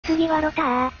次はロタ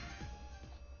ー。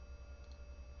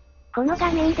この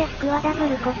画面でスクワダブ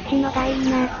ルこっちのがいい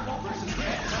な。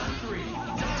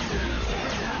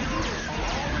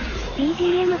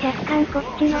BGM 若干こっ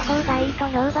ちの方がいいと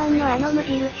評判のあの無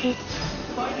印。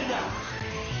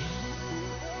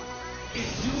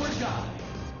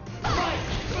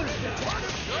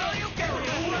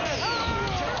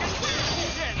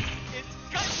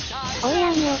おいや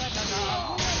んよ。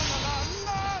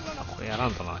これやら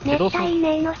んとな。めったい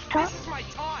ねえの人わ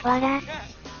ら。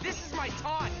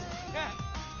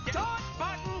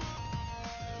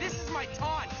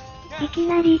いき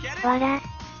なり、わら。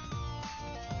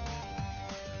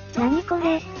なにこ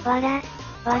れ、わら。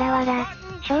わらわら。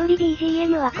勝利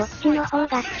BGM はこっちの方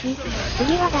が好き。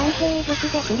次は男性族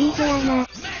でフリーズやな。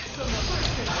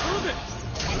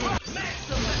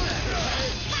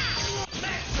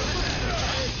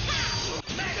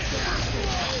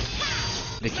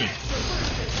できん。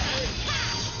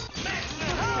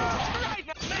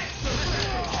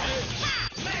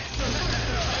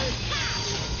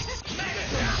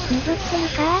鈍ってる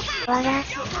かわら。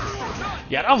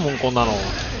やらんもん、こんなの。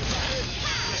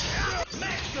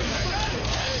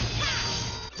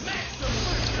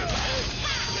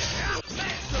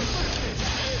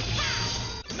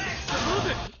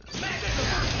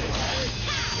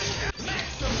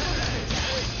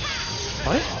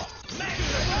あれ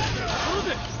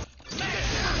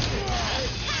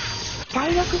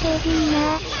体力ゲージいいな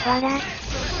わら。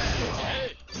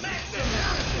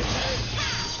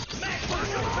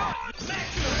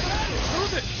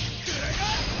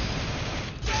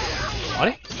あ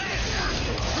れ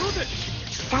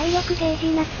体力ゲージ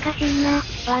懐かしいな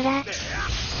わら。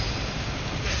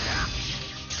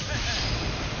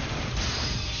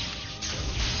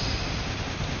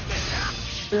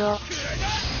うお。ス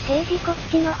テージこっ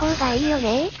ちの方がいいよ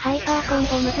ねハイパーコンボ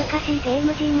難しいゲー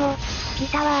ム陣も。来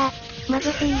たわー。眩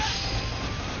しい。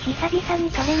久々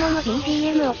にトレモの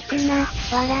BGM を聞くな、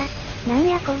わら。なん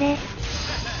やこれ。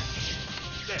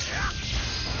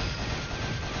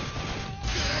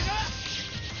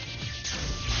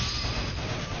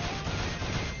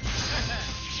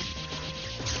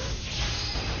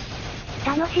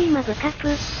楽しいマグカッ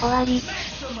プ、終わり。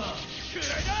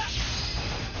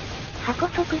箱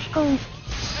即死コン。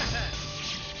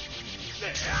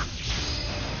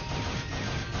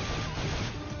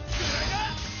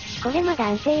これも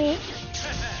男性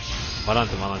バラン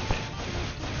テ。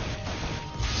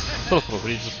そろそろフ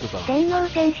リーズするかな。天皇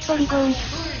戦士ポリゴン。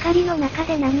光の中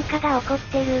で何かが起こっ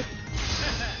てる。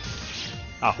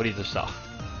あ、フリーズした。あ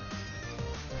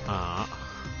あ。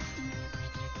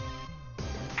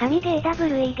神ゲー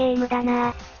WE ゲームだ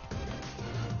な。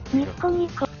ニッコニ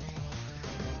コ。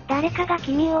誰かが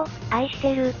君を愛し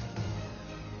てる。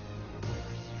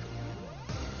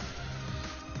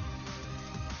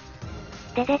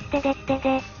ででってでって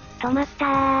で、止まった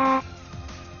ー。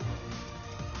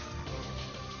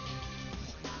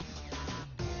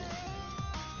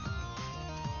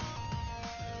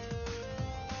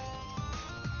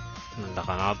なんだ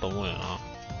かなと思うよな。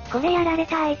これやられ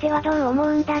た相手はどう思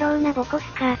うんだろうなボコス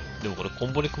か。でもこれコ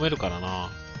ンボに組めるからな。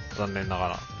残念なが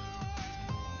ら。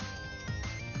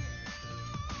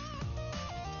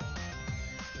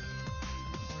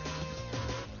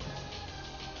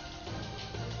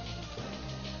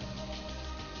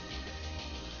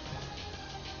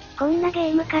こんなゲ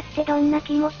ーム勝ってどんな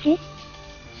気持ち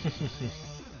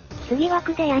次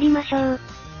枠でやりましょう。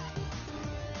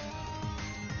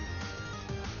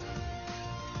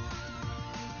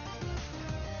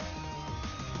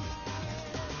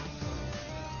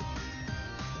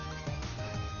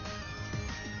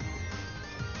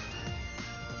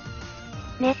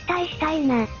熱帯したい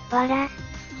な、わら。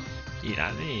い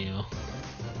らねえよ。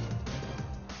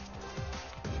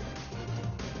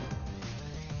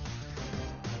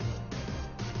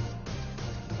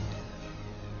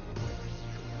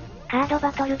カード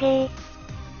バトルゲー。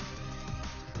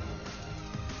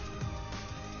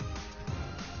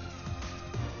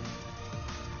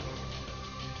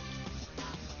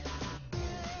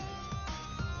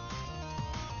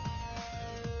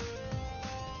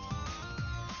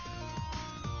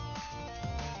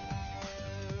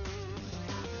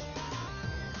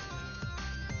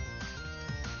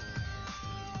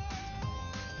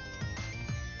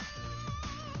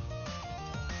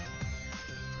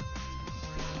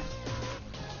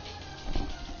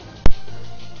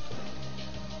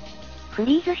フ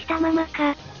リーズしたまま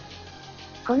か。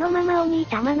このまま鬼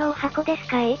玉のお箱です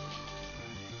かい？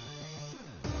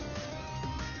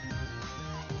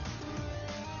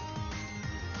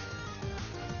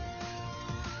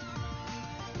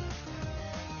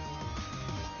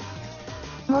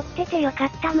持っててよか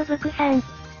ったむぶくさん。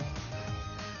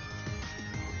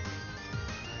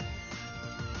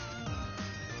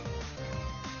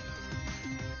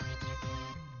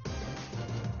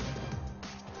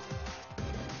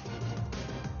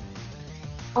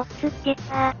おっつっけ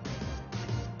ー。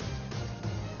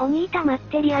お兄たまっ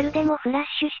てリアルでもフラッ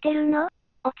シュしてるの？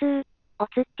おつ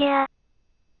っけや。あ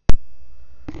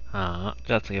あ、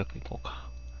じゃあ次行こうか。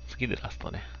次でラス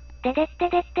トね。ででって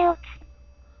でって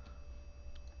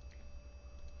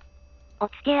お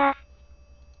つけや。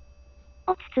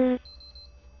おつつー。